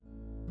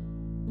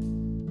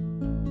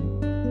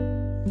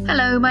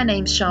Hello, my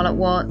name's Charlotte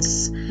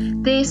Watts.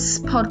 This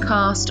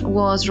podcast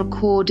was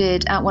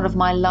recorded at one of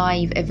my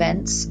live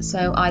events,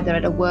 so either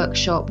at a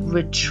workshop,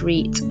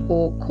 retreat,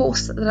 or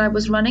course that I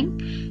was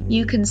running.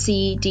 You can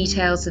see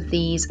details of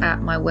these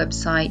at my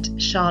website,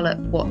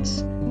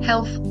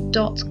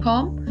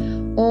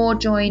 charlottewattshealth.com, or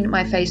join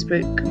my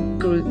Facebook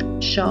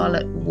group,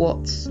 Charlotte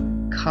Watts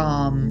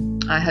Calm.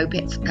 I hope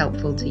it's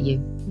helpful to you.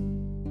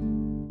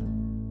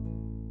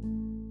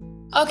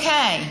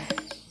 Okay.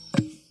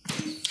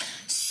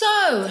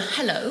 So,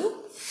 hello.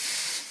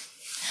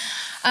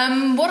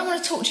 What I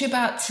want to talk to you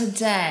about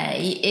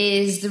today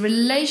is the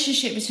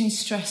relationship between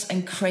stress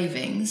and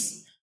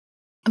cravings,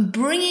 and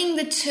bringing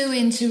the two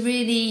in to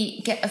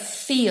really get a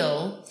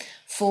feel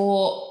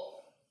for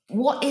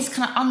what is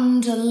kind of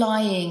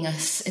underlying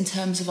us in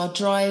terms of our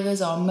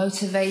drivers, our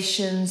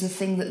motivations, the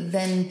thing that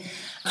then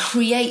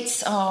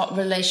creates our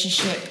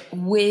relationship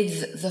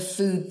with the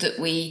food that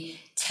we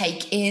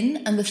take in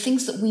and the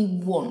things that we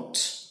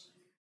want.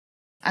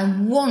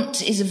 And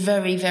want is a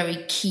very,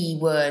 very key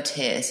word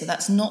here. So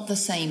that's not the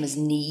same as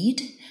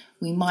need.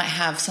 We might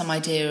have some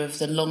idea of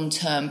the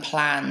long-term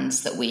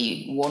plans that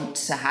we want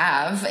to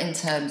have in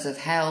terms of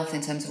health, in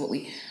terms of what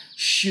we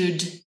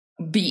should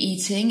be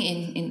eating,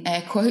 in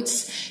air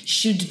quotes,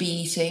 should be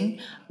eating.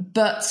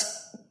 But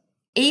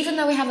even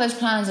though we have those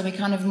plans and we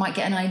kind of might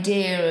get an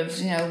idea of,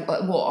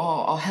 what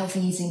our healthy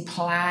eating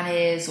plan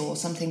is, or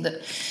something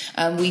that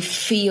we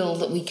feel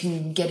that we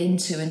can get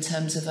into in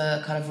terms of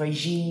a kind of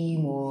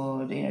regime or,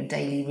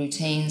 daily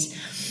routines,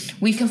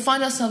 we can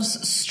find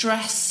ourselves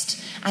stressed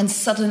and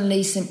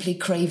suddenly simply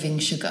craving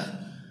sugar,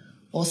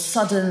 or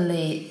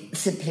suddenly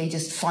simply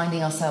just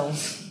finding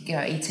ourselves,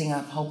 eating a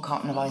whole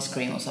carton of ice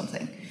cream or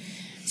something.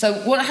 So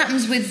what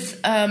happens with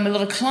a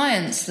lot of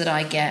clients that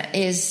I get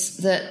is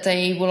that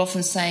they will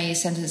often say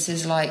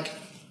sentences like,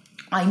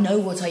 I know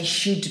what I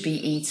should be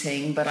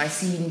eating, but I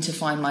seem to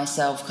find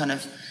myself kind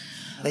of,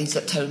 they use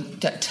that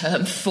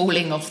term,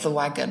 falling off the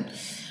wagon.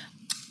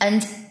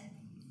 And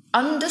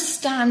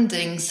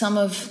understanding some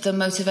of the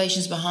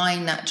motivations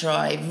behind that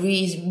drive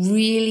is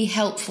really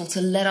helpful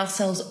to let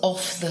ourselves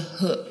off the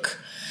hook.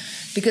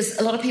 Because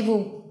a lot of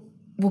people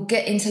will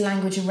get into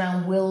language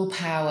around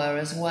willpower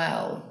as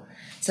well.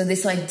 So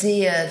this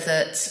idea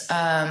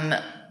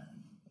that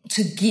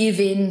to give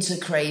in to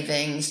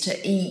cravings, to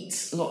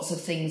eat lots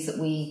of things that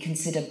we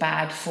consider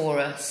bad for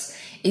us,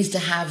 is to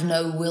have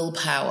no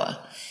willpower.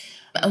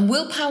 And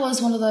willpower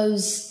is one of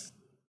those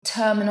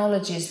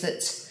terminologies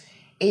that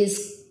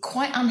is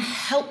quite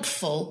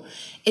unhelpful,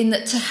 in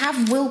that to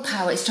have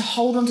willpower is to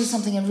hold on to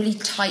something in a really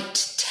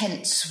tight,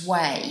 tense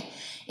way.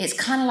 It's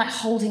kind of like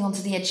holding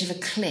onto the edge of a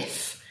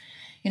cliff.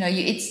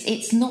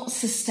 It's not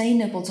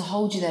sustainable to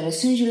hold you there.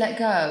 As soon as you let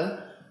go,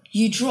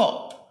 you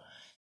drop.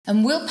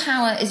 And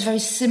willpower is very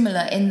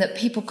similar in that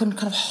people can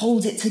kind of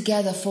hold it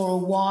together for a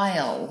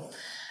while,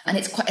 and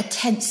it's quite a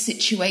tense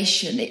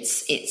situation.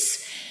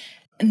 It's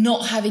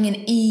not having an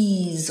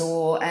ease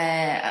or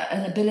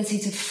an ability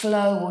to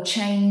flow or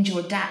change or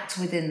adapt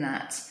within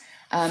that.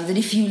 That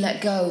if you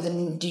let go,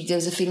 then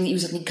there's a feeling that you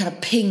suddenly kind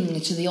of ping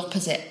to the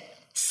opposite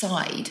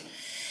side.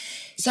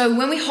 So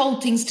when we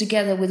hold things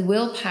together with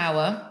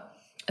willpower,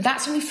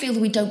 that's when we feel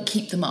that we don't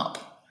keep them up.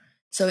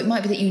 So it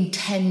might be that you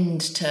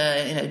intend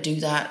to,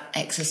 do that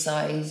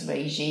exercise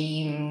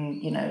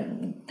regime,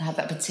 have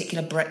that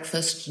particular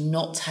breakfast,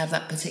 not have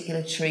that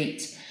particular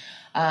treat.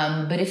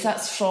 But if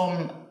that's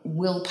from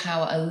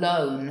willpower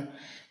alone,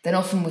 then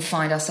often we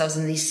find ourselves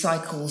in these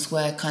cycles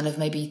where kind of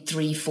maybe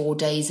 3-4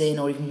 days in,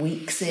 or even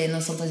weeks in,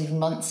 or sometimes even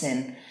months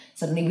in,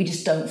 suddenly we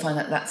just don't find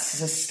that that's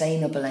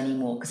sustainable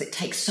anymore, because it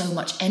takes so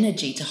much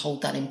energy to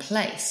hold that in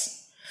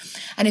place.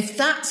 And if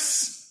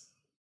that's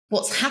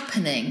what's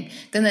happening,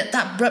 then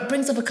that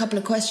brings up a couple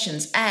of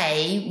questions.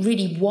 A,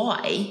 really,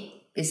 why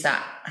is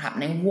that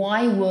happening?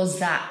 Why was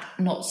that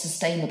not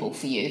sustainable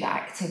for you,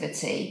 that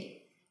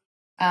activity?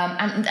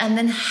 And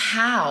then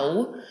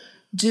how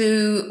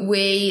do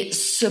we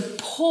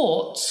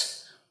support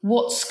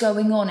what's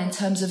going on in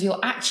terms of your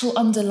actual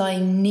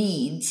underlying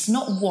needs,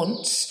 not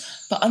wants,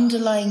 but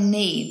underlying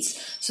needs,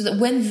 so that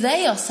when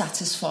they are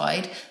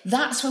satisfied,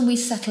 that's when we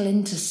settle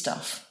into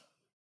stuff.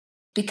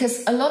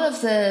 Because a lot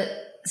of the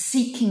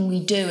seeking we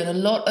do, and a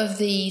lot of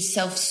the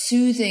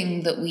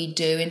self-soothing that we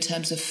do in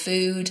terms of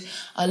food,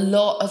 a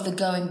lot of the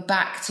going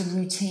back to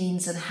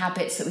routines and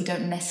habits that we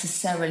don't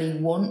necessarily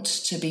want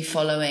to be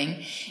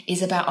following,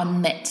 is about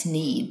unmet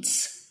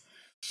needs.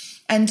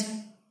 And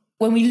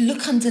when we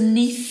look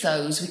underneath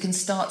those, we can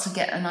start to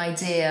get an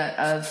idea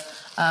of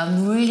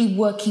really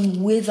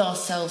working with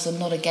ourselves and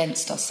not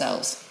against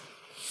ourselves.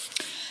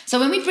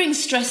 So when we bring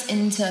stress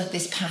into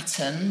this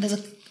pattern, there's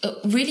a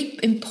really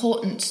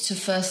important to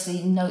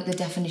firstly note the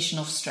definition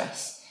of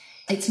stress.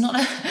 It's not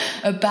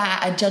a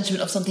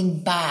judgment of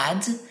something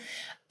bad.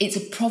 It's a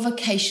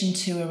provocation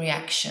to a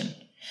reaction.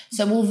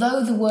 So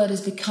although the word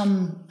has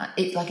become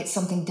like it's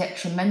something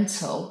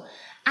detrimental,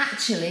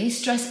 actually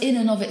stress in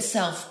and of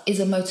itself is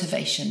a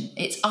motivation.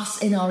 It's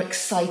us in our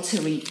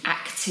excitatory,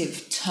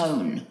 active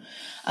tone.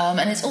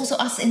 And it's also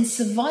us in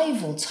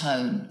survival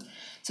tone.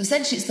 So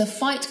essentially it's the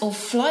fight or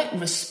flight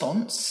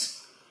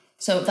response.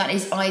 So that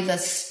is either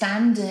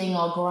standing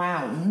our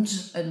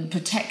ground and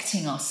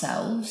protecting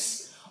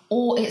ourselves,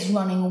 or it's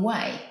running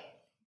away.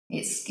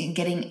 It's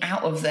getting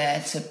out of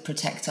there to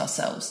protect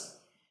ourselves.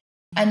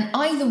 And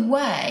either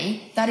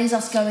way, that is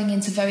us going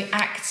into very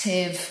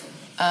active,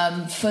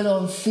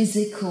 full-on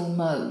physical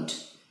mode.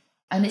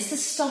 And it's the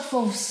stuff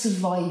of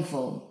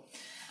survival.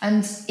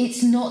 And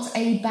it's not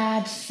a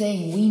bad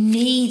thing. We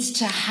need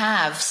to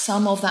have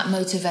some of that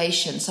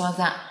motivation, some of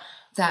that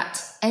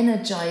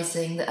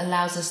energizing that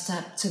allows us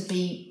to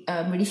be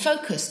really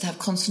focused, to have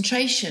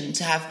concentration,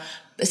 to have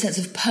a sense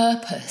of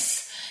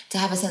purpose, to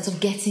have a sense of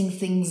getting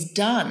things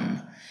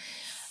done.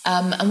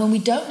 And when we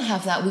don't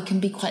have that, we can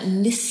be quite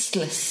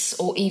listless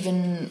or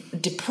even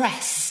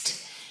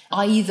depressed,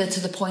 either to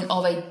the point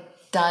of a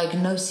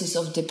diagnosis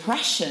of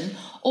depression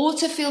or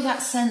to feel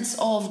that sense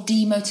of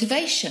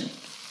demotivation.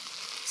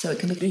 So it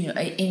can be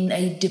in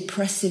a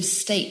depressive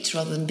state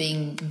rather than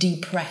being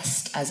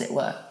depressed, as it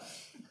were.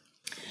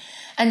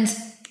 And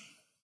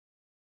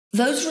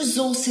those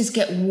resources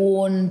get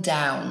worn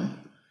down.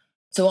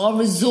 So our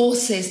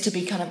resources to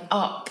be kind of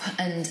up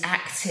and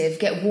active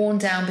get worn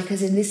down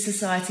because in this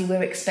society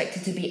we're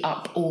expected to be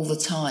up all the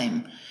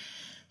time.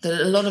 That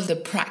a lot of the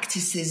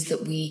practices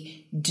that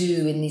we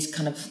do in these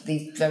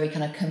very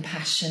kind of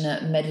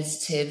compassionate,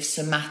 meditative,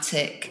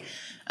 somatic,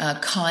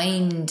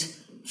 kind,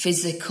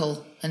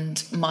 physical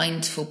and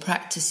mindful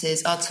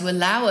practices are to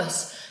allow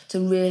us to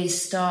really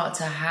start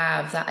to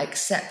have that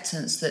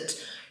acceptance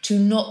that to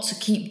not to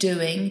keep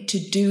doing, to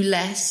do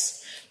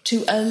less,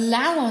 to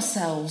allow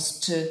ourselves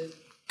to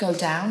go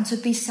down, to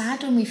be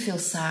sad when we feel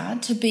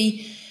sad, to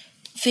be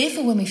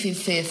fearful when we feel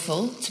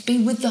fearful, to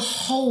be with the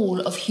whole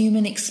of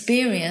human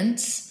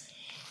experience.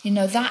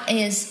 That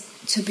is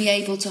to be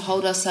able to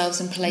hold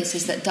ourselves in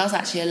places that does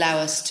actually allow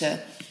us to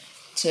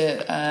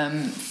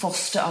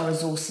foster our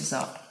resources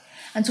up.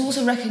 And to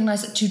also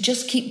recognise that to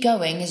just keep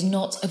going is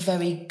not a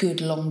very good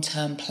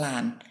long-term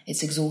plan.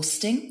 It's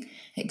exhausting,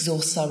 it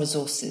exhausts our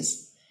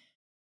resources.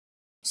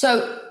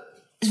 So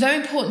it's very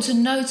important to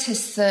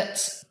notice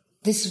that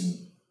this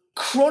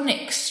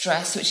chronic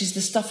stress, which is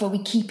the stuff where we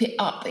keep it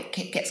up, it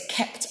gets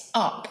kept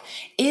up,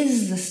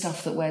 is the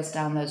stuff that wears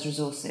down those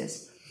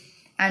resources.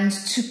 And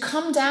to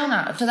come down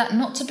out for that,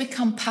 not to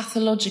become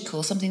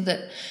pathological, something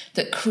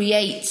that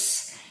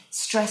creates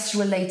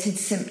stress-related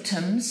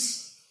symptoms,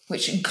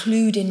 which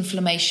include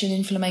inflammation.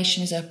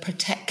 Inflammation is a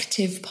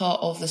protective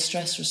part of the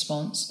stress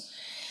response.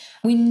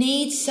 We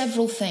need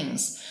several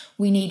things.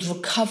 We need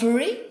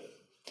recovery.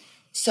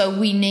 So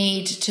we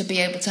need to be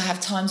able to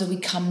have times where we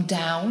come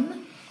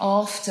down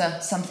after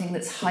something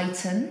that's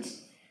heightened.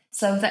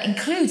 So that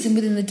includes, and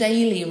within the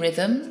daily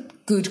rhythm,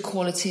 good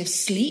quality of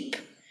sleep.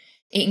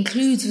 It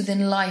includes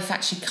within life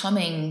actually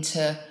coming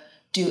to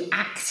do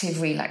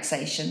active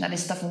relaxation. That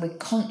is stuff when we're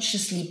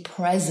consciously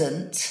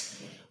present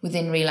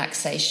within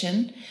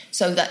relaxation.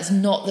 So that's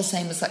not the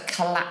same as like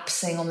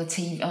collapsing on the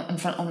TV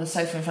on the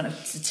sofa in front of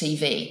the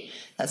TV.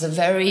 That's a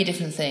very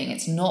different thing.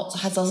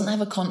 Doesn't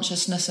have a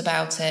consciousness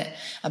about it,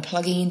 and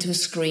plugging into a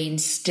screen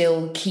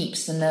still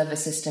keeps the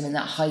nervous system in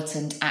that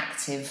heightened,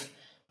 active,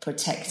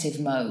 protective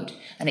mode,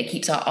 and it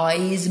keeps our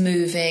eyes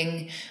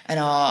moving and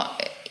are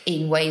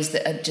in ways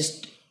that are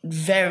just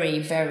very,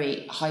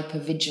 very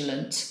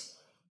hyper-vigilant,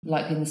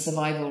 like in the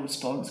survival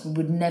response. We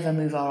would never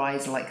move our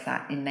eyes like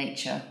that in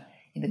nature,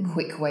 in the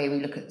quick way we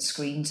look at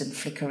screens and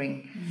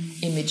flickering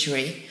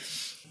imagery.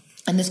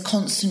 And there's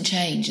constant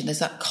change, and there's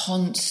that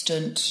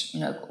constant,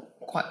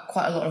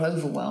 quite a lot of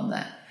overwhelm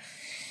there.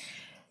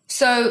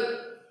 So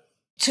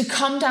to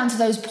come down to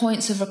those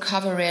points of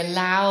recovery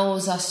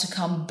allows us to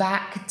come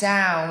back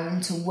down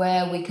to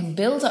where we can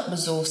build up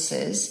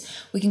resources.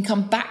 We can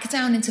come back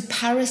down into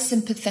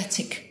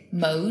parasympathetic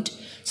mode.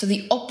 So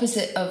the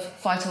opposite of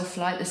fight or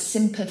flight, the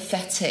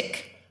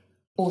sympathetic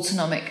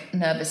autonomic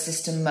nervous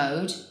system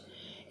mode,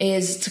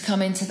 is to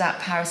come into that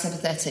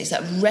parasympathetic,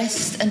 so that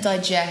rest and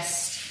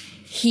digest,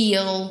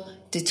 heal,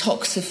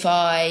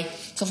 detoxify.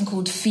 It's often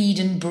called feed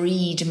and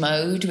breed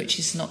mode, which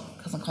is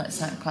doesn't quite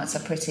so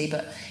pretty,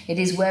 but it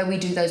is where we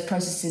do those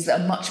processes that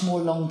are much more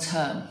long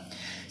term.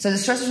 So the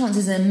stress response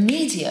is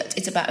immediate.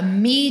 It's about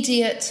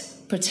immediate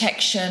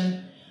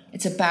protection.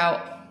 It's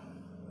about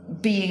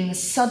being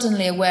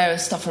suddenly aware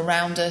of stuff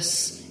around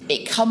us.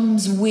 It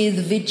comes with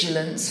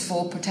vigilance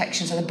for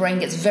protection. So the brain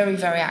gets very,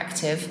 very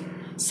active.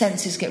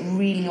 Senses get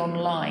really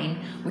online,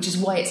 which is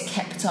why it's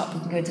kept up. We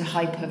can go into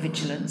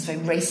hypervigilance, very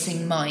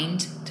racing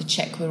mind to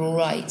check we're all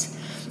right.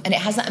 And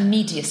it has that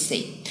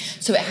immediacy.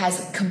 So it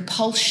has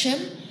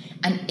compulsion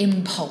and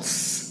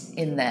impulse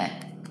in there.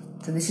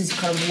 So this is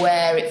kind of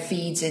where it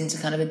feeds into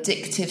kind of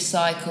addictive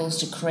cycles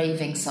to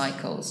craving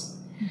cycles.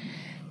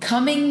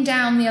 Coming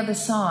down the other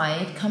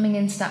side, coming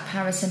into that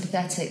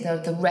parasympathetic,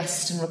 the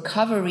rest and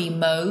recovery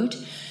mode,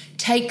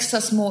 takes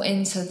us more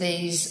into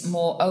these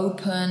more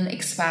open,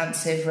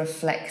 expansive,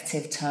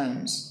 reflective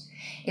tones.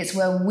 It's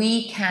where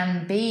we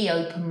can be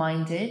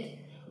open-minded,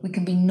 we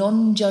can be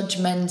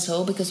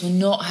non-judgmental because we're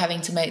not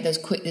having to make those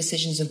quick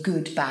decisions of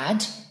good,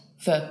 bad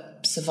for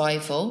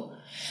survival.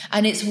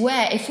 And it's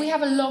where, if we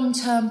have a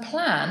long-term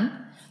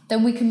plan,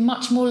 then we can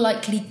much more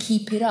likely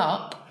keep it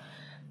up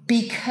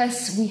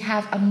because we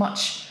have a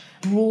much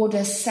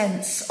broader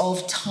sense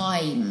of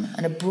time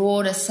and a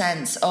broader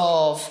sense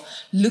of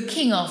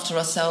looking after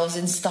ourselves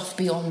in stuff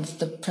beyond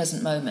the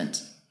present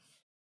moment.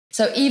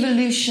 So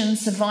evolution,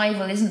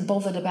 survival isn't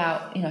bothered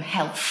about,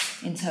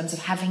 health in terms of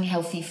having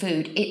healthy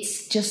food.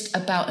 It's just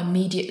about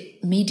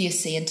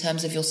immediacy in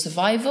terms of your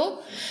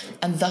survival,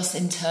 and thus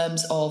in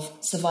terms of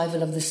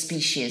survival of the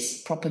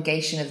species,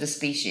 propagation of the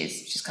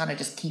species, which is kind of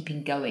just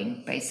keeping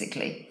going,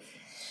 basically.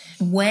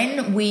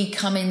 When we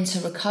come into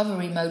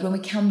recovery mode, when we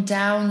come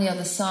down the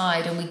other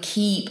side and we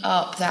keep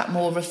up that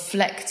more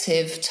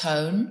reflective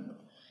tone,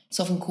 it's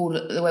often called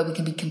where we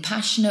can be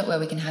compassionate, where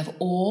we can have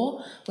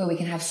awe, where we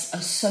can have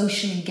a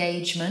social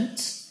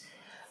engagement.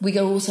 We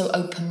are also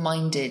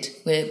open-minded.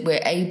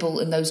 We're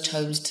able in those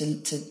tones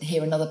to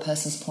hear another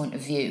person's point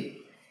of view,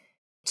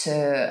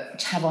 to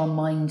have our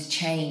mind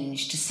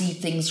change, to see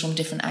things from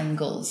different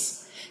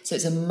angles. So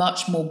it's a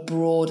much more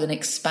broad and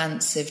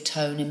expansive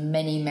tone in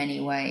many,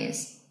 many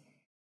ways.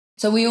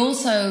 So we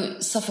also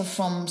suffer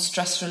from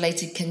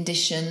stress-related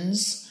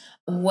conditions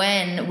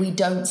when we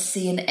don't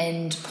see an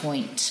end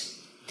point.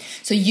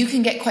 So you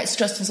can get quite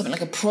stressed on something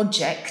like a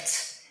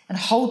project and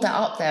hold that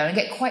up there and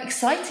get quite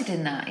excited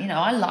in that.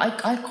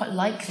 I quite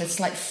like the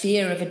slight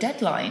fear of a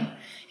deadline.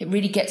 It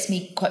really gets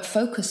me quite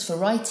focused for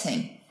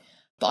writing.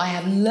 But I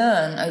have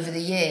learned over the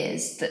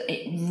years that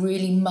it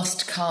really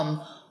must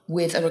come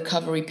with a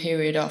recovery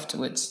period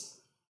afterwards.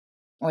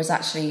 Or it's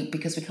actually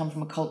because we come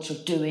from a culture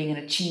of doing and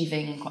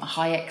achieving and quite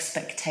high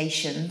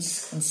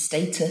expectations and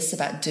status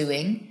about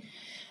doing,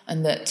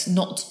 and that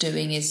not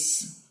doing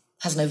has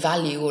no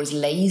value or is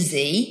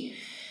lazy,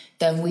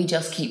 then we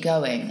just keep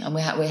going. And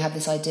we have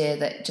this idea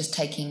that just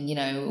taking,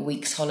 a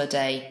week's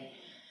holiday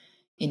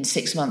in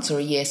 6 months or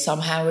a year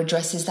somehow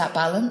addresses that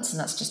balance. And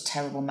that's just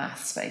terrible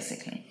maths,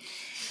 basically.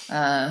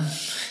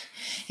 That's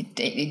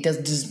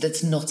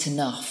not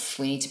enough.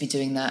 We need to be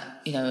doing that,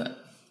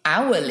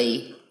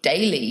 hourly,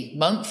 daily,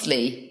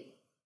 monthly,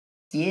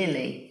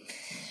 yearly.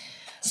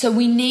 So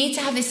we need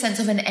to have this sense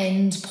of an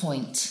end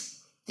point.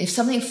 If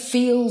something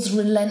feels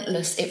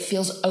relentless, it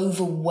feels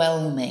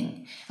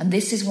overwhelming. And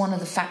this is one of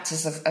the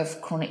factors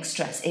of chronic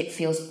stress. It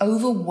feels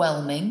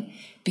overwhelming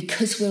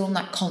because we're on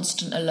that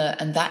constant alert,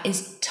 and that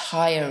is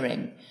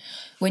tiring.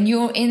 When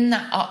you're in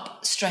that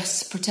up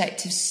stress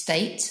protective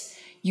state,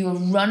 you are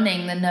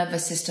running the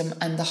nervous system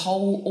and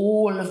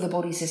all of the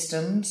body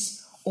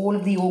systems, all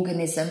of the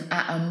organism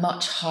at a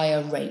much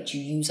higher rate.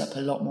 You use up a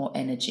lot more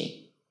energy.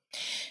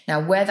 Now,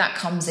 where that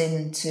comes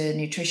into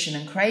nutrition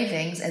and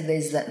cravings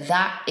is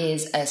that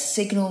is a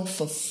signal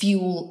for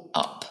fuel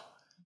up.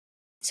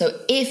 So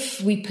if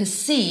we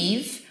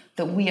perceive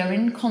that we are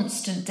in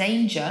constant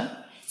danger,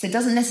 so it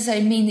doesn't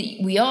necessarily mean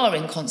that we are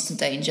in constant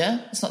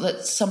danger. It's not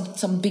that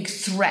some big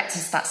threat,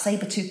 it's that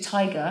saber-toothed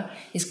tiger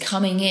is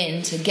coming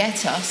in to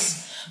get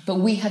us, but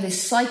we have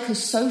this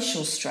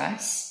psychosocial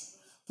stress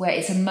where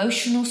it's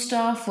emotional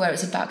stuff, where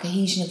it's about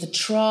cohesion of the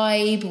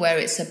tribe, where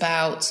it's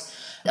about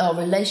our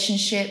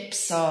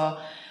relationships, our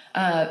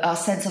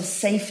sense of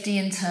safety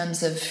in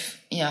terms of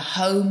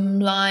home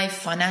life,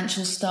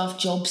 financial stuff,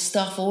 job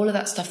stuff, all of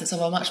that stuff that's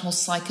of a much more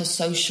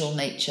psychosocial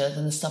nature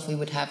than the stuff we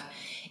would have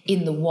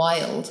in the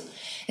wild.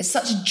 It's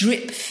such a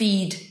drip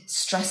feed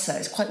stressor.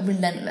 It's quite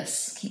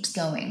relentless, keeps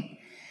going.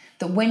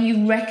 That when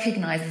you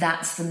recognize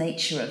that's the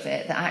nature of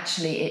it, that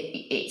actually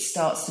it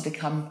starts to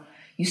become,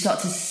 you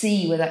start to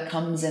see where that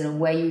comes in and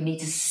where you need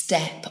to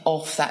step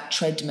off that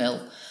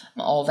treadmill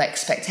of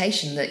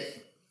expectation that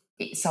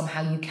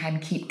somehow you can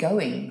keep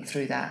going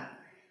through that.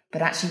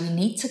 But actually we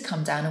need to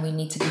come down and we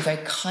need to be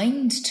very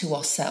kind to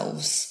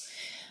ourselves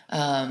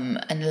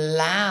and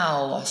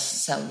allow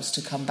ourselves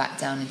to come back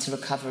down into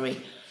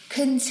recovery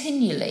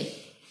continually.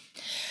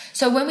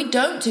 So when we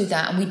don't do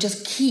that and we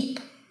just keep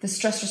the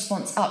stress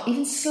response up,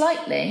 even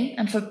slightly,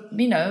 and for,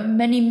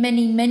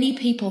 many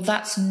people,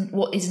 that's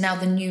what is now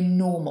the new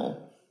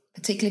normal,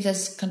 particularly if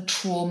there's kind of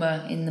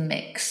trauma in the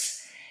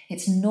mix.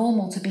 It's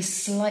normal to be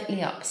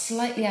slightly up,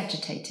 slightly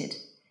agitated.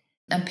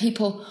 And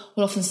people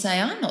will often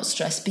say, I'm not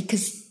stressed,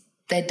 because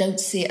they don't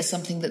see it as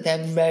something that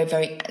they're very,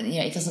 very,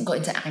 it doesn't go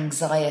into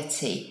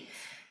anxiety.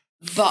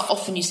 But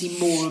often you see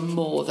more and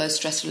more of those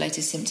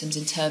stress-related symptoms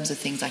in terms of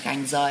things like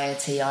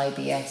anxiety,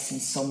 IBS,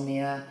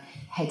 insomnia,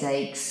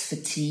 headaches,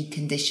 fatigue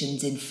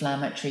conditions,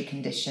 inflammatory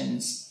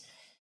conditions.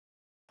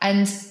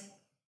 And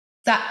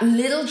that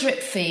little drip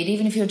feed,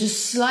 even if you're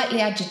just slightly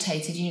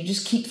agitated,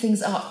 just keep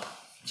things up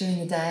during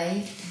the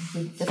day,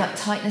 with that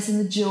tightness in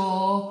the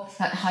jaw,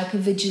 that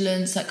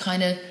hypervigilance, that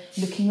kind of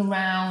looking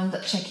around,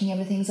 that checking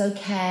everything's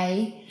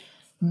okay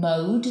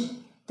mode,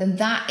 then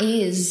that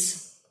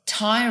is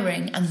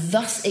tiring, and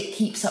thus it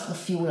keeps up the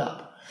fuel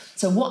up.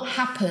 So what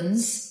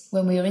happens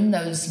when we are in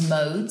those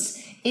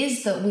modes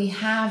is that we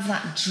have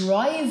that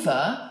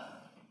driver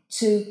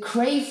to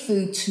crave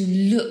food, to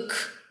look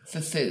for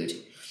food.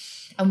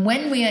 And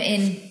when we are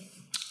in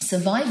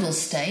survival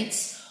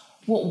states,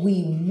 what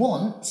we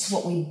want,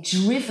 what we're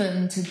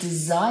driven to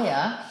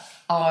desire,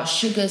 are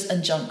sugars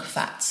and junk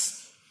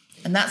fats.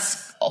 And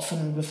that's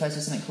often referred to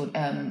as something called,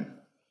 I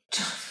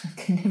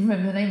can never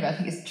remember the name of it, I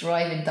think it's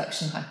drive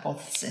induction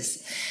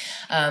hypothesis.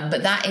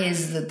 But that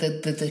is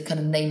the kind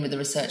of name of the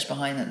research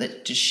behind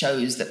that just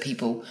shows that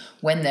people,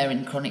 when they're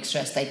in chronic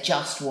stress, they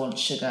just want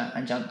sugar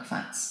and junk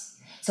fats.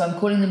 So I'm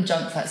calling them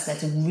junk fats there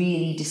to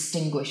really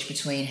distinguish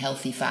between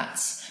healthy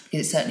fats, because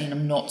it's certainly,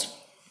 I'm not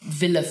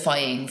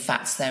vilifying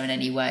fats there in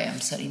any way.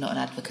 I'm certainly not an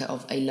advocate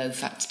of a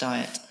low-fat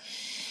diet.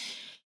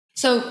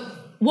 So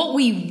what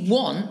we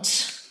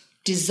want,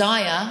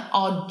 desire,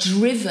 are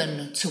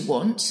driven to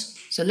want.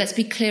 So let's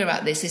be clear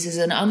about this. This is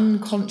an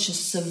unconscious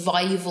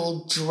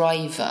survival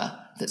driver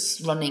that's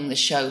running the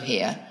show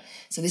here.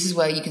 So this is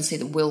where you can see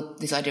that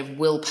this idea of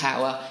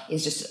willpower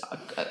is just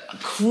a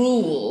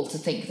cruel to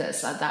think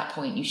that at that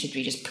point you should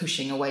be just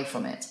pushing away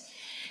from it.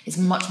 It's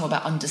much more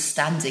about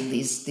understanding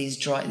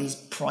these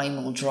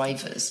primal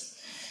drivers.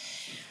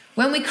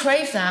 When we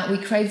crave that, we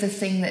crave the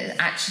thing that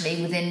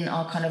actually within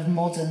our kind of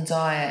modern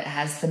diet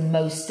has the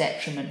most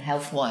detriment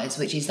health-wise,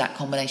 which is that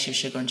combination of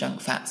sugar and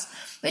junk fats,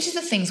 which is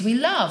the things we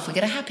love. We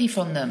get a happy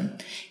from them.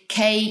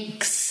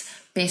 Cakes,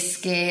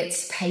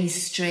 biscuits,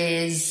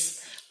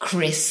 pastries,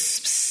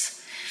 crisps.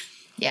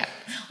 Yeah,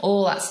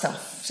 all that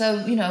stuff. So,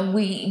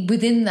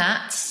 within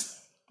that,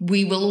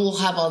 we will all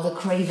have the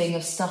craving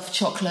of stuffed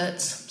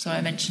chocolates.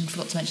 Sorry,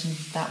 forgot to mention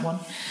that one.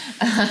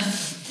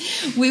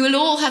 We will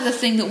all have the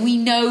thing that we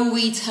know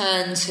we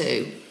turn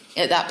to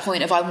at that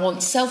point of I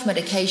want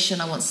self-medication,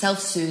 I want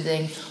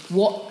self-soothing.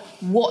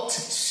 What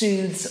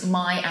soothes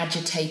my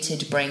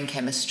agitated brain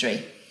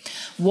chemistry?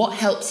 What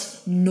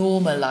helps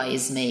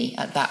normalise me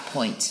at that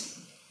point?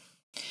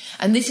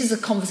 And this is a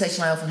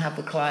conversation I often have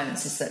with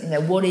clients, is that,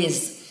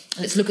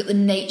 let's look at the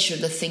nature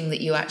of the thing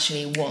that you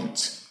actually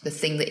want, the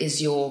thing that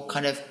is your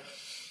kind of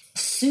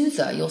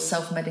soother, your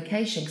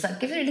self-medication, because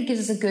that really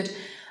gives us a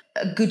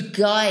good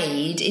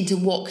guide into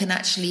what can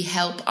actually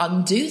help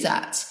undo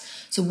that.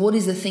 So what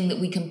is the thing that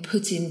we can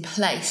put in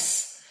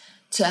place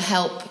to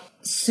help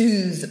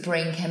soothe the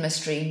brain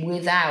chemistry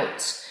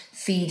without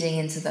feeding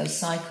into those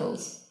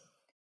cycles?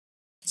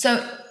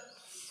 So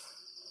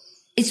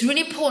it's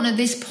really important at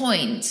this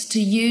point to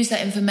use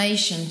that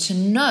information to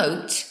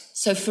note.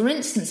 So for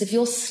instance, if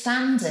you're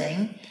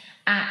standing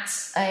at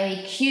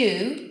a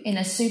queue in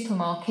a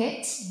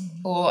supermarket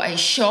or a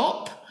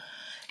shop,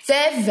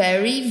 they're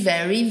very,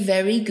 very,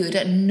 very good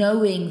at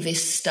knowing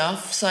this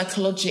stuff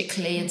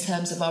psychologically in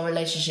terms of our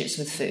relationships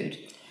with food.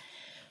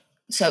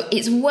 So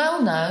it's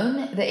well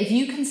known that if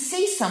you can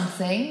see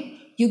something,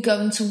 you're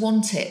going to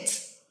want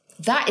it.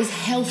 That is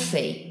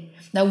healthy.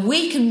 Now,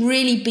 we can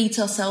really beat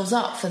ourselves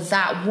up for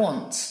that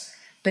want,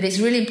 but it's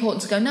really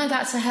important to go, no,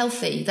 that's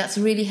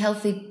a really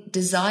healthy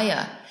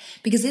desire.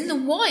 Because in the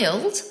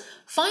wild,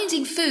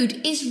 finding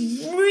food is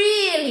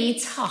really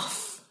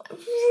tough,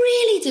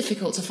 really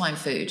difficult to find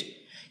food.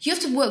 You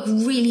have to work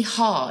really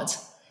hard.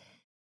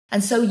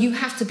 And so you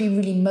have to be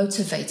really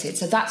motivated.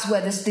 So that's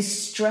where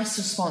this stress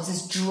response,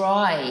 this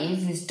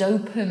drive, this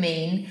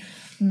dopamine,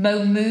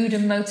 mood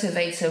and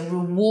motivator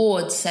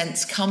reward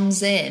sense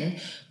comes in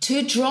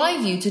to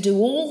drive you to do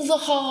all the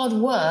hard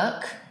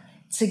work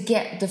to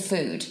get the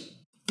food.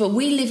 But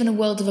we live in a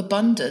world of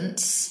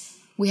abundance.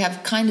 We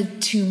have kind of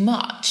too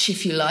much,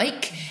 if you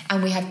like,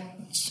 and we have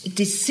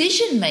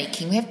decision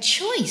making. We have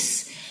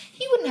choice.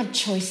 You wouldn't have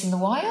choice in the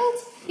wild.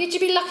 You'd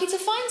be lucky to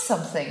find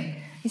something.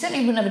 You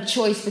certainly wouldn't have a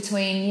choice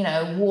between,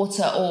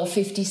 water or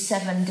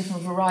 57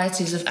 different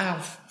varieties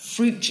of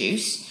fruit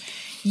juice.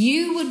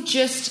 You would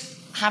just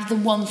have the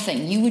one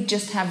thing. You would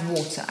just have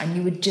water and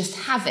you would just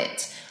have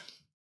it.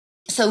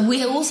 So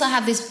we also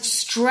have this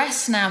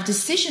stress now,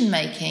 decision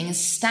making,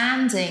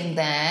 standing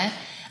there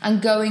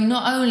and going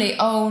not only,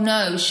 oh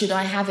no, should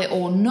I have it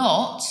or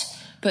not,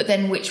 but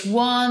then which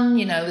one,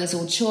 there's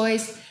all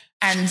choice.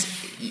 And,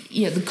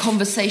 the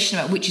conversation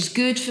about which is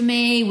good for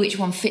me, which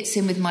one fits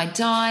in with my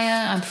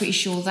diet. I'm pretty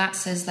sure that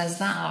says there's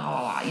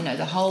that,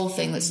 the whole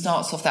thing that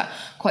starts off that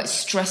quite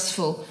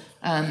stressful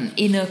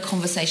inner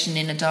conversation,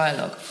 inner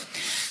dialogue.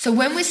 So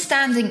when we're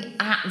standing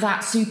at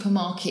that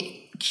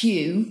supermarket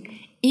queue,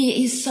 it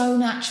is so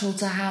natural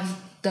to have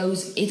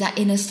that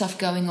inner stuff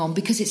going on,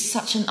 because it's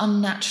such an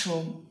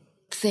unnatural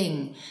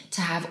thing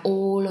to have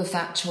all of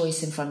that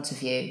choice in front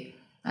of you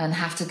and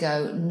have to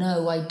go,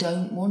 no, I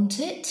don't want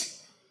it.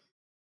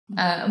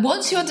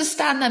 Once you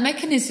understand that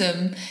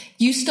mechanism,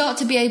 you start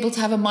to be able to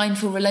have a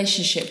mindful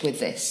relationship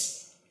with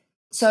this.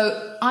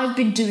 So I've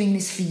been doing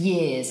this for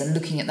years and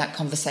looking at that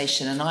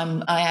conversation, and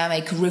I am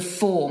a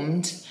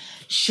reformed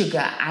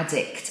sugar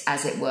addict,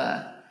 as it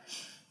were.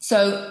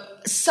 So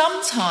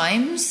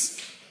sometimes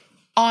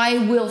I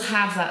will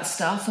have that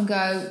stuff and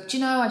go, do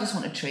you know, I just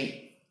want a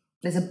treat.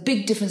 There's a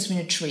big difference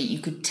between a treat. You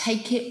could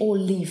take it or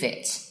leave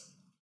it.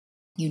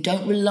 You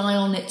don't rely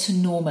on it to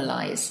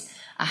normalize.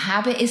 A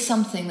habit is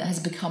something that has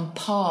become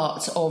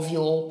part of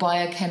your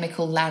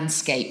biochemical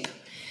landscape,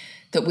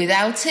 that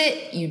without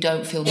it, you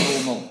don't feel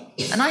normal.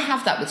 And I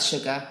have that with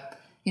sugar.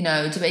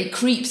 It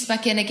creeps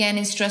back in again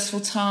in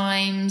stressful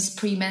times,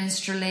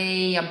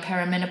 premenstrually, I'm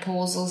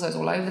perimenopausal, so it's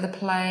all over the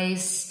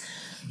place.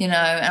 and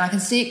I can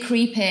see it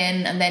creep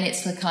in, and then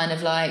it's the kind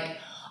of like,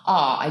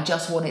 I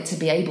just want it to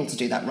be able to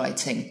do that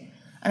writing.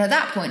 And at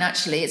that point,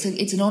 actually,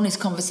 it's an honest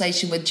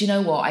conversation with, do you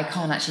know what? I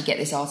can't actually get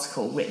this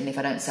article written if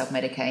I don't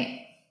self-medicate,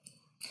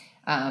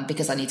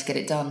 because I need to get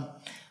it done.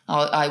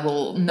 I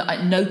will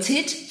note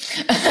it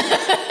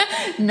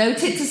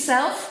to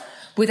self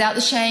without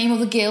the shame or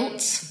the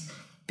guilt,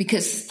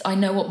 because I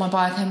know what my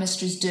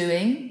biochemistry is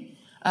doing,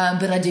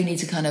 but I do need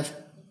to kind of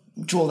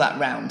draw that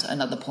round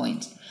another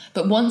point.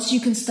 But once you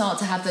can start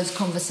to have those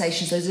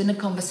conversations, those inner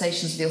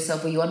conversations with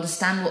yourself where you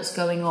understand what's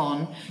going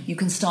on, you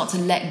can start to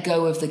let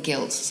go of the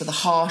guilt. So the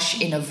harsh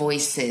inner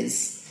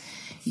voices,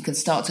 you can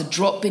start to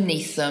drop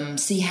beneath them,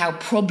 see how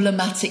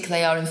problematic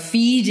they are and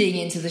feeding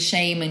into the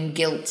shame and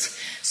guilt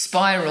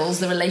spirals,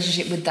 the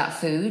relationship with that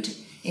food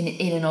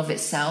in and of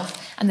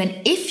itself. And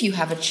then if you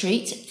have a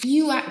treat,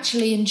 you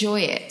actually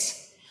enjoy it.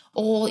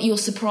 Or you're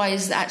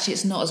surprised that actually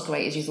it's not as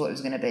great as you thought it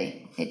was going to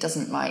be. It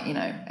doesn't, like,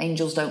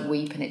 angels don't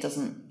weep, and it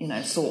doesn't,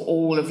 sort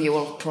all of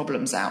your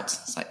problems out.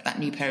 It's like that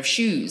new pair of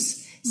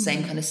shoes.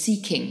 Same kind of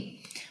seeking.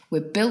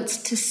 We're built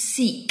to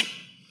seek.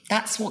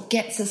 That's what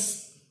gets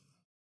us,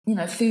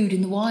 food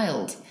in the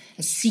wild.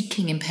 A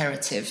seeking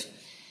imperative.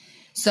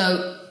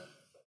 So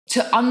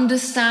to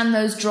understand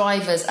those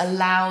drivers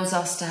allows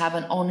us to have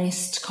an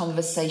honest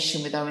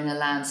conversation with our inner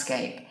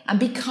landscape and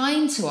be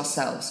kind to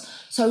ourselves.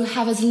 So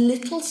have as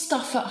little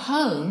stuff at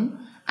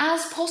home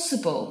as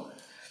possible.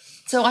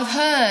 So I've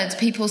heard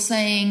people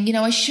saying,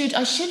 I should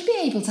be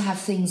able to have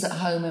things at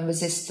home and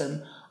resist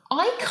them.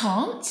 I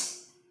can't.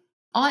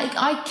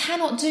 I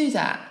cannot do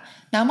that.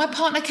 Now my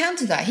partner can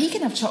do that. He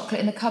can have chocolate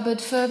in the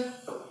cupboard for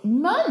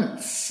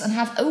months and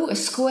have a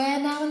square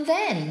now and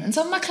then. And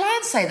some of my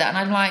clients say that, and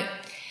I'm like,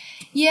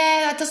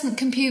 yeah, that doesn't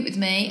compute with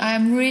me. I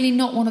am really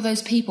not one of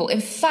those people.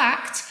 In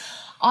fact,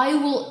 I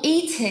will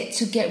eat it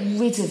to get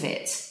rid of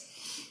it.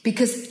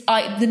 Because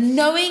the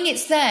knowing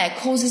it's there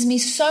causes me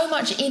so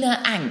much inner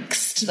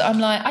angst that I'm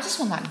like, I just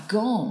want that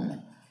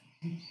gone.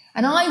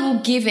 And I will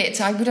give it,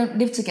 we don't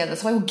live together,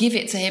 so I will give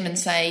it to him and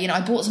say, I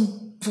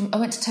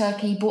went to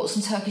Turkey, bought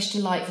some Turkish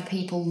Delight for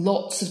people,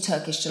 lots of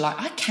Turkish Delight.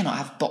 I cannot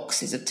have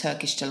boxes of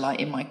Turkish Delight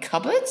in my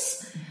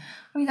cupboards.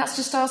 I mean, that's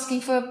just asking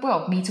for,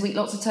 me to eat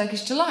lots of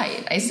Turkish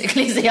Delight,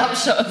 basically, is the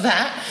upshot of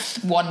that.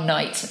 One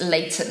night,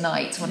 late at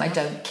night, when I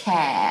don't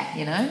care,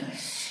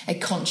 A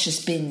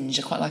conscious binge.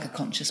 I quite like a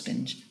conscious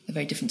binge. They're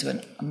very different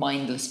to a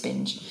mindless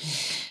binge.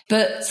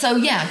 But so,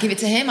 yeah, give it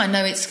to him. I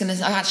know it's going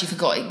to... I actually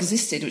forgot it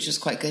existed, which was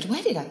quite good.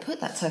 Where did I put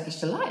that Turkish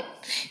Delight?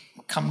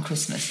 Come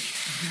Christmas.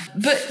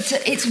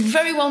 But it's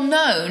very well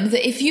known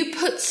that if you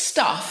put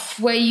stuff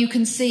where you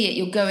can see it,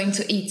 you're going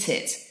to eat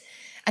it.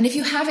 And if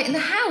you have it in the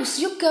house,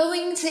 you're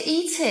going to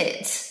eat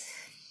it.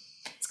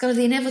 Kind of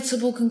the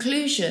inevitable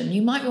conclusion.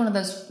 You might be one of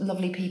those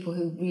lovely people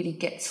who really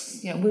gets,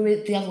 the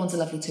other ones are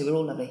lovely too, we're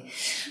all lovely,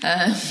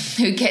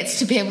 who gets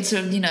to be able to,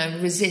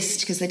 resist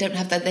because they don't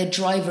have that, their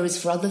driver is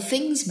for other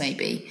things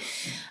maybe.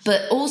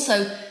 But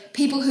also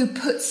people who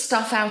put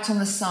stuff out on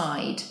the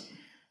side.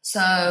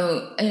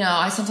 So,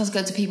 I sometimes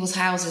go to people's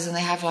houses and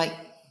they have like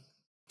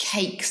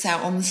cakes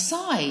out on the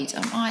side.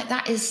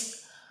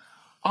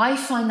 I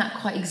find that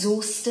quite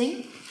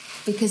exhausting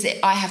because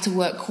I have to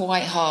work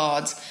quite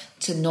hard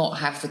to not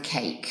have the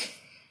cake.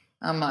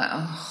 I'm like,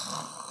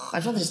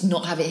 I'd rather just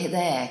not have it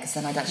there, because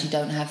then I actually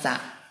don't have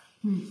that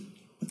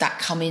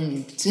come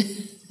into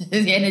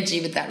the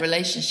energy with that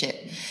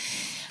relationship.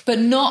 But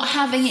not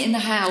having it in the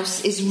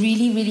house is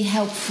really, really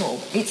helpful.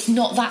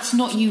 That's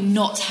not you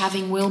not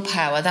having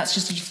willpower. That's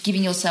just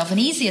giving yourself an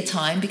easier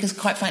time, because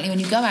quite frankly, when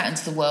you go out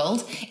into the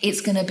world,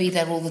 it's going to be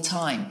there all the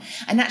time.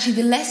 And actually,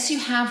 the less you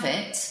have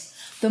it,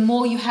 the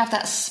more you have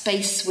that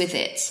space with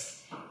it.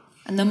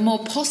 And the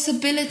more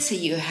possibility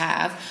you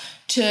have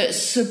to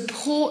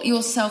support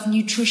yourself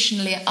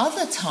nutritionally at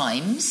other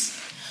times,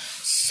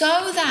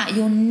 so that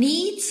your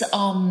needs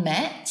are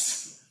met,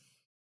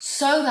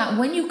 so that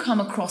when you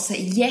come across it,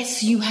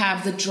 yes, you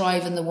have the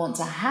drive and the want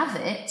to have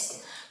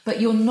it,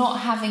 but you're not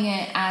having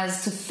it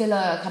as to fill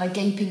a kind of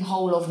gaping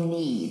hole of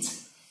need.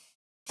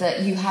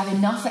 That you have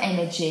enough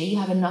energy, you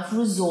have enough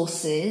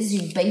resources,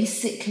 you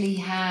basically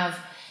have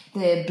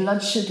the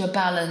blood sugar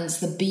balance,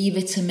 the B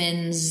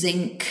vitamins,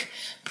 zinc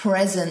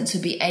present to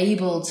be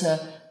able to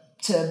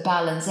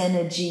balance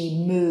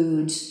energy,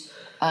 mood,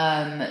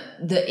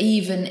 that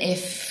even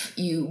if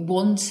you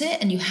want it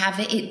and you have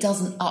it, it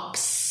doesn't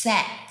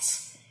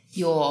upset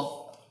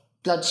your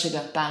blood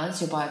sugar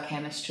balance, your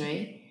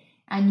biochemistry,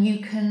 and you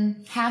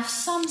can have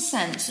some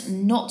sense,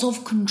 not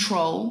of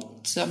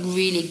control. So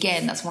really,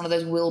 again, that's one of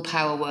those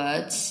willpower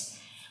words,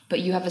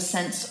 but you have a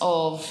sense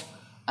of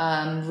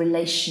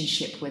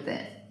relationship with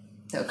it.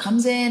 So it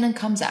comes in and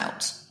comes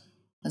out.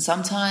 And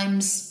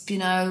sometimes, you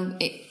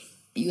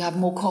have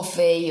more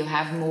coffee, you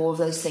have more of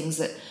those things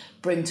that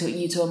bring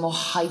you to a more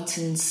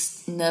heightened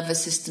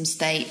nervous system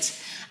state.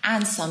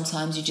 And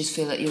sometimes you just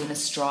feel that you're in a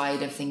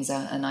stride of things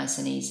are nice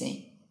and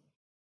easy.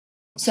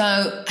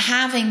 So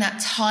having that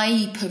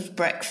type of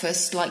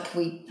breakfast like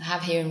we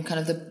have here in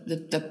kind of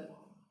the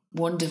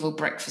wonderful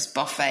breakfast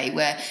buffet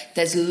where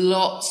there's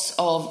lots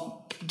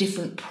of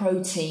different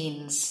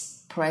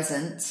proteins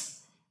present,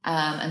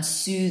 and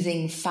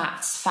soothing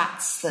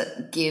fats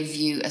that give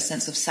you a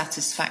sense of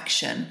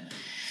satisfaction.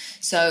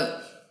 So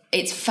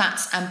it's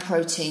fats and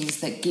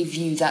proteins that give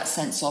you that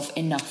sense of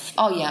enough.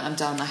 Oh yeah, I'm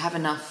done. I have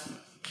enough.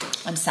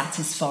 I'm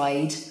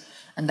satisfied.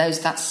 And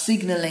that's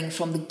signaling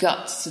from the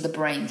gut to the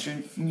brain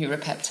through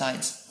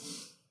neuropeptides.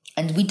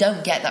 And we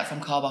don't get that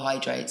from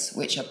carbohydrates,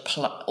 which are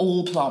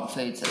all plant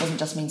foods. It doesn't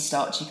just mean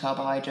starchy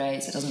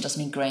carbohydrates. It doesn't just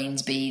mean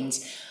grains,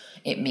 beans.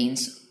 It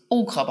means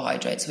all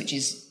carbohydrates, which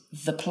is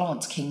the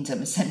plant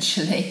kingdom,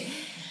 essentially.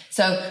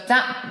 So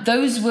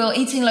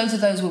eating loads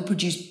of those will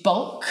produce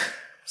bulk.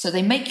 So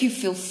they make you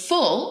feel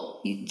full.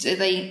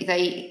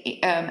 They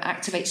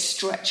activate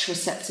stretch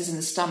receptors in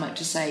the stomach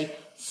to say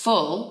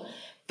full,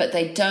 but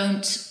they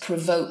don't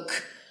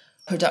provoke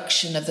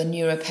production of the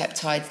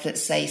neuropeptides that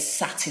say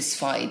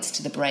satisfied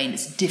to the brain.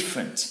 It's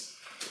different.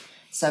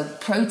 So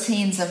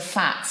proteins and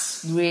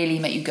fats really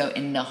make you go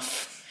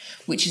enough,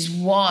 which is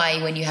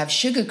why when you have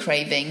sugar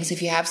cravings,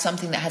 if you have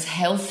something that has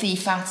healthy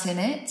fat in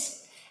it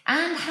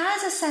and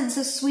has a sense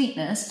of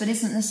sweetness, but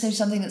isn't necessarily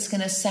something that's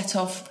going to set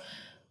off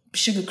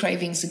sugar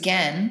cravings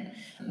again,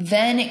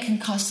 then it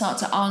can start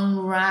to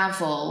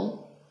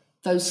unravel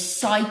those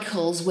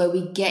cycles where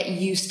we get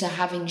used to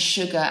having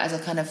sugar as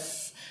a kind of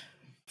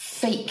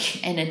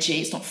fake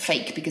energy. It's not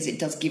fake because it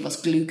does give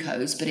us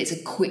glucose, but it's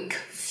a quick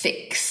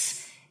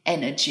fix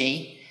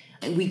energy.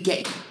 We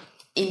get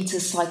into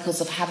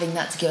cycles of having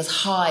that to give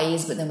us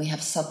highs, but then we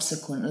have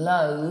subsequent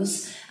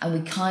lows, and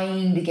we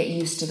kind of get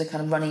used to the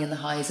kind of running in the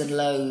highs and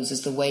lows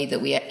as the way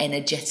that we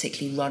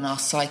energetically run our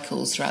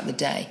cycles throughout the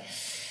day.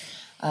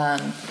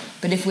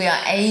 But if we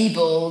are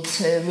able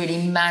to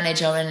really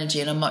manage our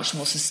energy in a much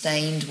more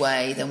sustained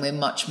way, then we're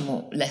much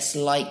less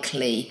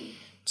likely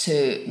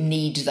to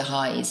need the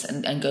highs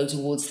and go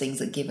towards things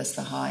that give us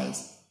the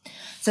highs.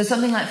 So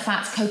something like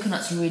fats,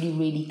 coconut's really,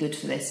 really good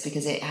for this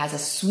because it has a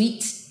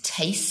sweet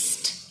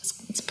taste.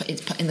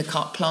 It's in the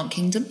plant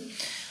kingdom.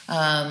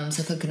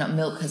 So coconut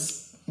milk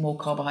has more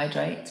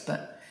carbohydrates,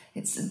 but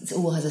it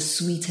all has a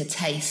sweeter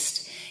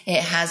taste.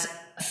 It has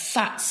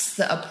fats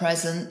that are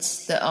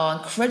present that are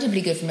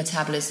incredibly good for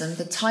metabolism.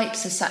 The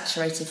types of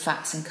saturated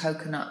fats in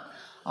coconut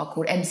are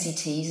called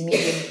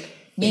MCTs,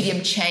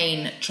 medium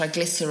chain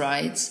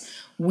triglycerides.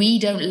 We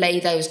don't lay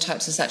those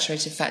types of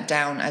saturated fat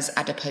down as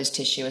adipose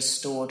tissue, as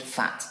stored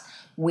fat.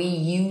 We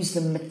use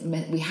them,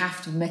 we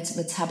have to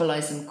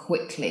metabolize them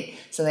quickly,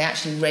 so they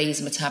actually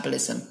raise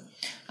metabolism.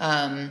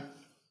 And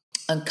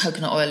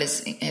coconut oil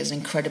has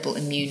incredible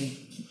immune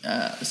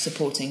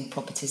supporting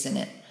properties in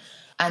it.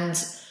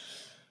 And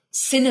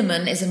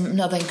cinnamon is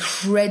another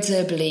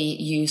incredibly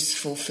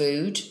useful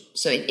food.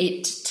 So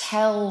it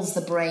tells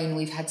the brain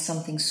we've had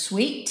something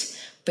sweet,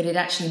 but it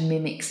actually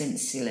mimics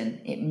insulin.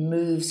 It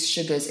moves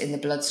sugars in the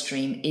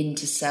bloodstream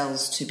into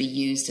cells to be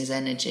used as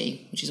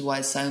energy, which is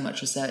why so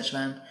much research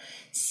around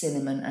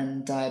cinnamon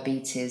and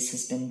diabetes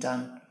has been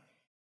done.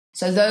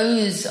 So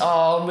those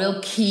are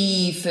real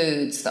key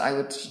foods that I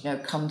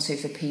would come to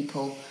for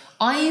people,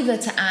 either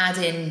to add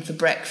in for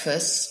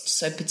breakfast,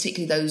 so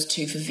particularly those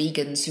two for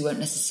vegans who won't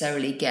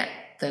necessarily get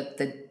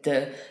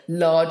the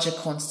larger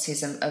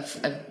quantities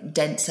of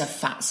denser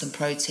fats and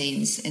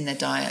proteins in their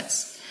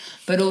diets,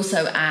 but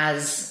also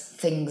as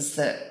things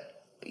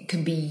that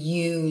can be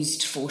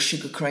used for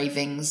sugar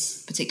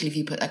cravings, particularly if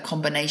you put a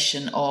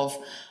combination of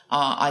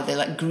either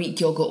like Greek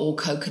yogurt or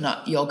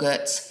coconut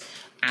yogurt,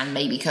 and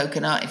maybe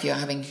coconut if you're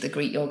having the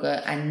Greek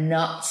yogurt, and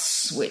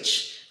nuts,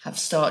 which have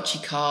starchy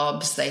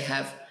carbs. They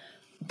have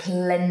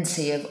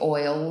plenty of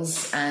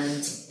oils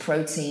and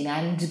protein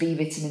and B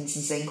vitamins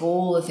and zinc,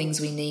 all the things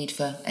we need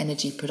for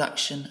energy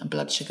production and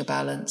blood sugar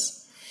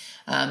balance.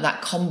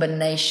 That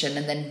combination,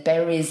 and then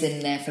berries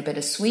in there for a bit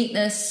of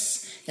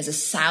sweetness. There's a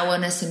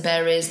sourness in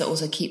berries that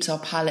also keeps our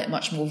palate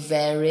much more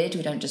varied.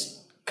 We don't just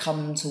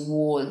come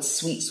towards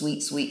sweet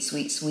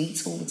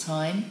all the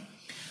time.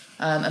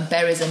 And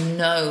berries are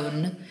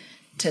known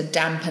to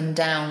dampen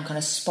down kind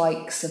of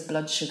spikes of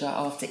blood sugar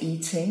after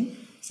eating.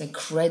 It's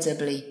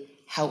incredibly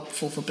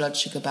helpful for blood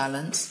sugar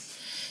balance.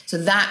 So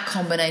that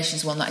combination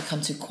is one that I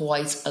come to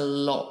quite a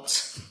lot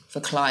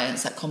for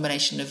clients. That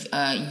combination of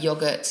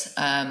yogurt,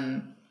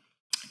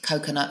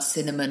 coconut,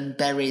 cinnamon,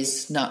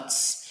 berries,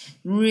 nuts,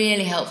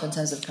 really helpful in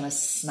terms of kind of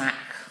snack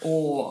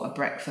or a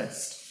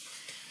breakfast.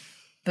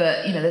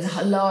 But, there's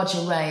a large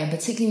array, and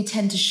particularly we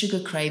tend to sugar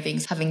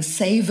cravings. Having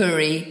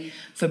savoury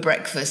for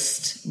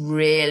breakfast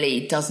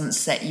really doesn't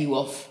set you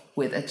off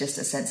with just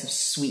a sense of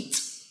sweet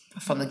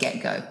from the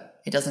get-go.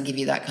 It doesn't give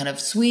you that kind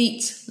of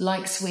sweet,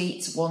 like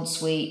sweet, want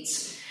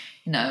sweet,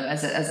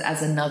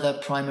 as another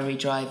primary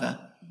driver.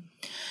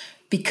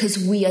 Because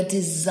we are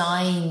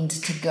designed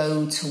to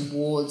go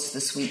towards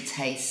the sweet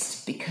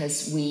taste,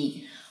 because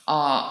we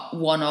are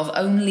one of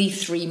only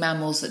 3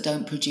 mammals that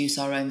don't produce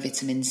our own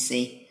vitamin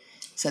C.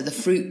 So the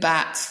fruit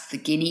bat, the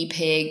guinea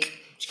pig,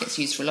 which gets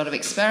used for a lot of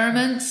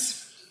experiments,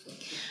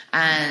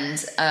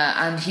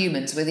 and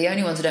humans. We're the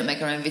only ones who don't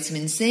make our own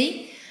vitamin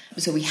C.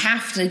 So we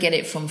have to get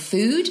it from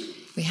food.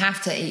 We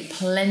have to eat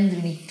plenty.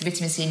 We need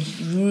vitamin C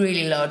in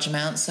really large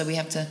amounts. So we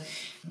have to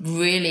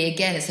really,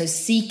 again, it's those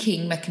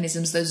seeking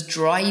mechanisms, those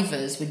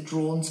drivers. We're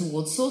drawn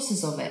towards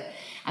sources of it.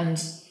 And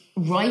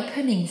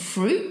ripening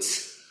fruit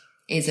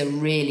is a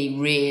really,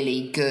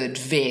 really good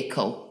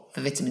vehicle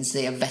for vitamin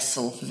C, a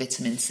vessel for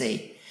vitamin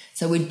C.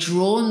 So we're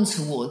drawn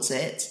towards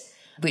it,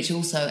 which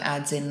also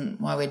adds in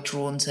why we're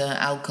drawn to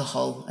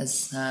alcohol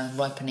as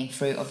ripening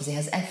fruit. Obviously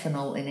has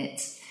ethanol in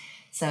it.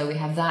 So we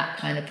have that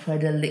kind of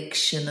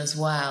predilection as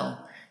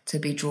well to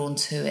be drawn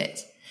to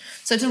it.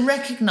 So to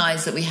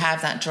recognise that we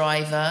have that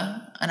driver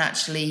and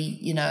actually,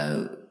 you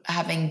know,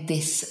 having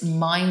this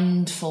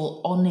mindful,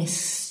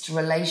 honest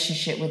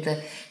relationship with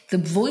the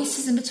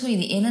voices in between,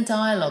 the inner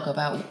dialogue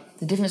about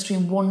the difference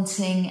between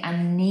wanting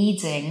and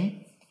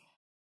needing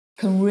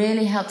can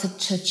really help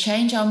to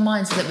change our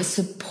minds so that we're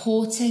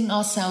supporting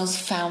ourselves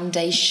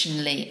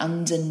foundationally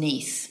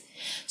underneath,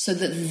 so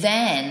that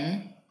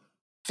then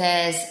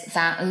there's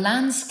that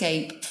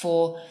landscape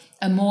for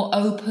a more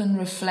open,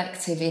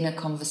 reflective inner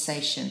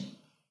conversation.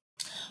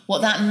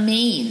 What that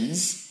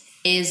means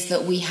is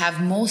that we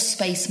have more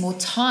space, more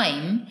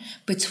time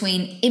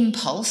between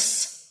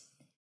impulse,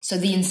 so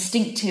the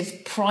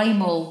instinctive,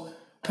 primal,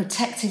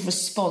 protective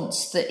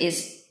response that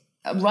is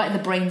right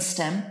at the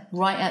brainstem,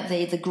 right at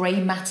the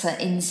grey matter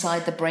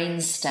inside the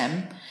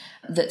brainstem,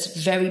 that's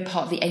very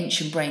part of the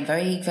ancient brain,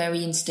 very,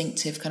 very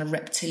instinctive kind of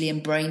reptilian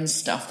brain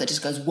stuff that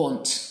just goes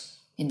want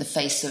in the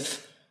face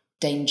of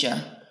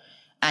danger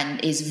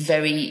and is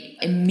very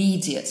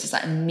immediate. So it's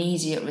that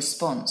immediate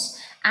response.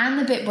 And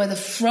the bit where the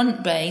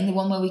front brain, the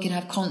one where we can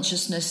have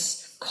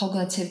consciousness,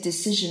 cognitive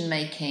decision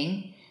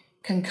making,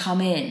 can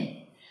come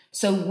in.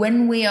 So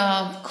when we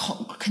are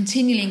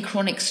continually in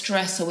chronic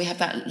stress, or we have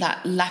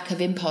that lack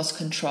of impulse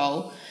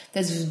control,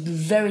 there's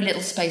very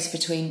little space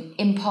between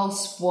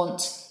impulse,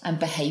 want, and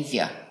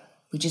behaviour.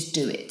 We just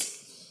do it.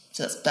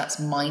 So that's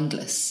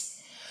mindless.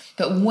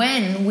 But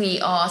when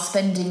we are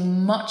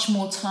spending much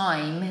more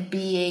time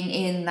being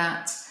in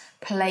that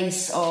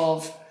place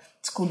of,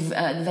 it's called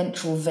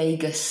ventral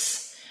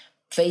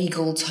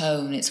vagal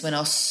tone. It's when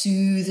our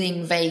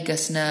soothing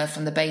vagus nerve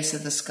from the base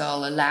of the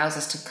skull allows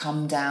us to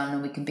come down,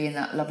 and we can be in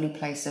that lovely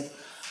place of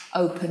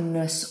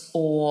openness,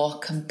 awe,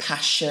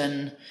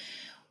 compassion,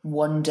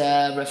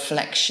 wonder,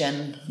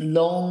 reflection,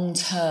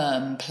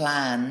 long-term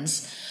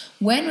plans.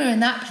 When we're in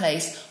that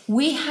place,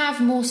 we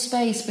have more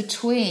space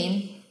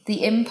between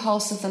the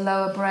impulse of the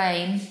lower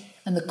brain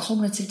and the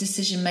cognitive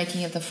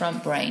decision-making of the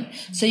front brain.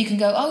 So you can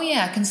go, oh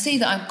yeah, I can see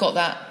that I've got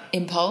that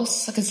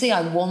impulse. I can see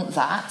I want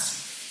that.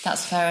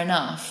 That's fair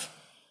enough.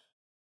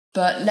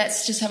 But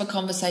let's just have a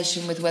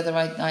conversation with whether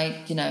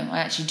I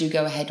actually do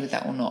go ahead with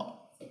that or not.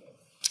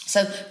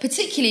 So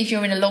particularly if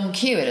you're in a long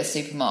queue at a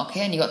supermarket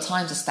and you've got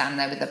time to stand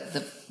there with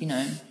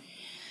the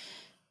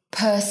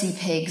Percy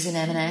pigs and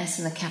M&S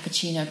and the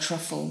cappuccino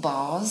truffle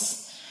bars,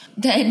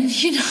 then,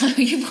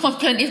 you've got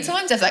plenty of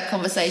time to have that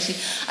conversation.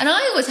 And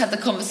I always have the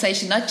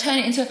conversation, I turn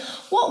it into,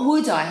 what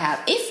would I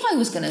have? If I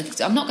was going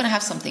to, I'm not going to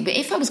have something, but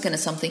if I was going to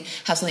have something,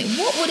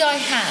 what would I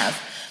have?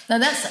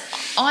 Now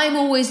I'm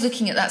always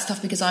looking at that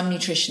stuff because I'm a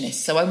nutritionist.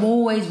 So I'm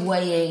always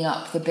weighing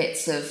up the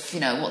bits of,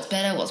 what's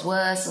better, what's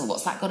worse, or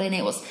what's that got in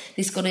it, what's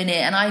this got in it.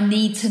 And I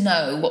need to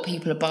know what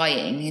people are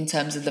buying in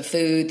terms of the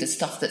food, the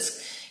stuff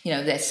that's,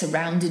 they're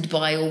surrounded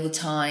by all the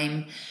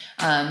time.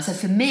 So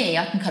for me,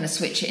 I can kind of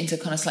switch it into a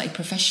kind of slightly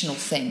professional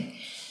thing.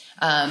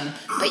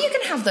 But you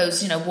can have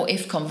those, what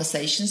if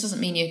conversations. Doesn't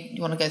mean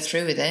you want to go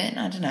through with it.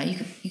 I don't know.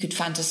 You could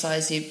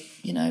fantasize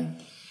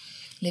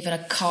live in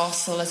a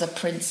castle as a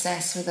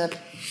princess with a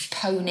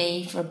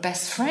pony for a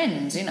best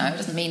friend. It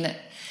doesn't mean that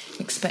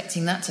you're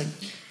expecting that to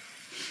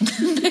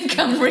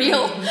become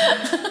real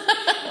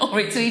or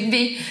it to even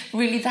be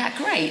really that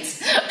great.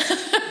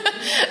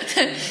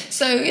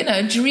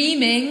 So,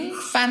 dreaming,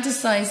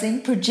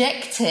 fantasizing,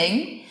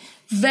 projecting,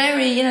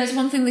 it's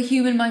one thing the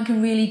human mind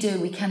can really do.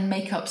 We can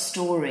make up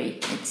story.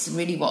 It's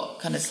really what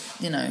kind of,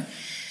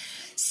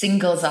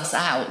 singles us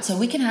out. So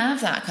we can have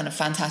that kind of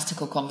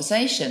fantastical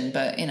conversation,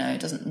 but, it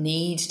doesn't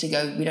need to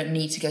go, we don't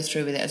need to go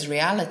through with it as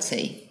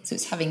reality. So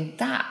it's having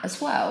that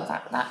as well,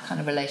 that kind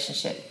of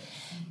relationship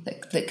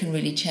that can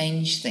really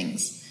change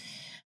things.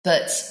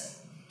 But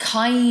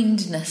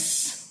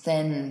kindness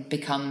then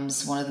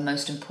becomes one of the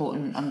most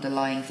important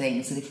underlying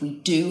things. That if we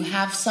do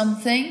have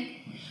something,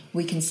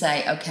 we can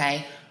say,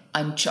 okay,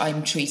 I'm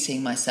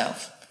treating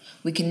myself.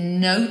 We can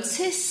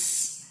notice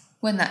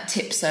when that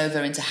tips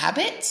over into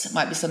habit. It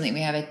might be something we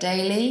have it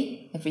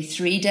daily, every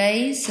 3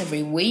 days,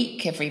 every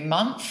week, every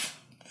month.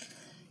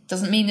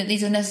 Doesn't mean that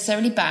these are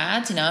necessarily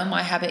bad.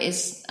 My habit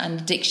is, and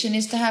addiction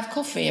is, to have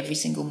coffee every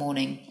single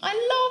morning. I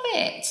love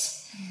it.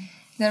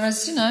 There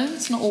is,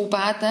 it's not all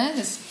bad there.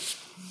 There's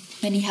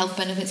many health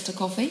benefits to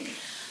coffee.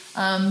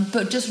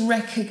 But just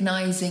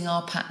recognising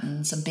our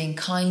patterns and being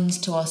kind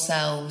to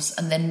ourselves,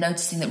 and then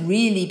noticing that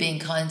really being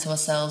kind to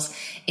ourselves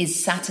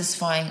is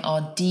satisfying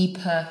our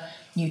deeper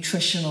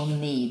nutritional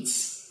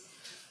needs.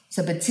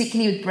 So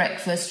particularly with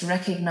breakfast,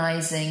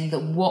 recognising that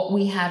what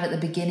we have at the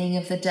beginning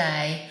of the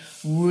day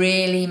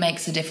really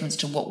makes a difference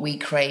to what we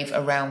crave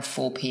around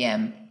 4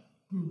 p.m.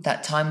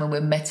 That time when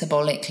we're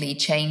metabolically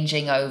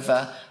changing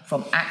over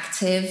from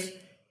active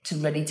to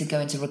ready to go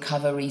into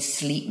recovery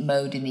sleep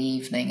mode in the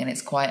evening. And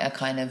it's quite a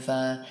kind of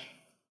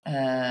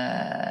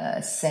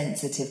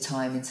sensitive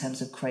time in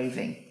terms of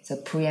craving. So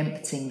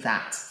preempting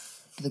that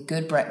with a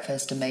good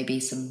breakfast and maybe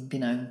some,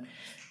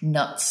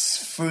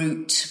 nuts,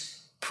 fruit,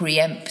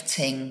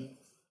 preempting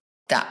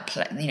that.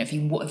 If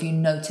you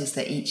notice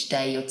that each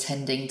day you're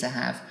tending to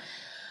have,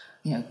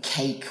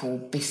 cake or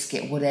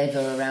biscuit, whatever,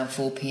 around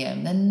 4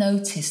 p.m, then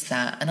notice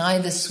that and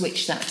either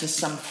switch that to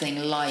something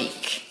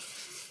like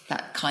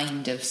that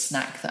kind of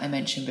snack that I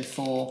mentioned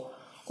before,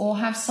 or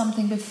have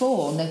something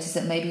before. Notice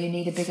that maybe you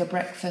need a bigger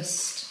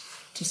breakfast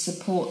to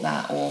support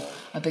that, or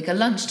a bigger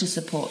lunch to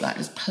support that.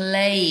 Just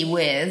play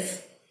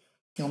with,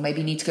 or maybe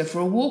you need to go for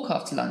a walk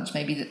after lunch.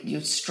 Maybe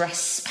your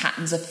stress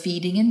patterns are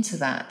feeding into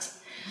that.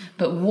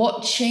 But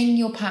watching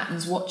your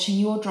patterns, watching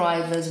your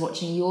drivers,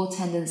 watching your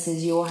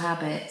tendencies, your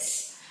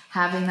habits,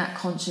 having that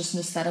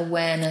consciousness, that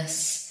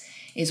awareness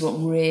is what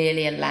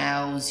really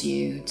allows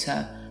you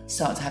to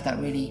start to have that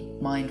really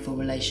mindful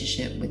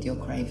relationship with your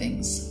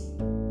cravings.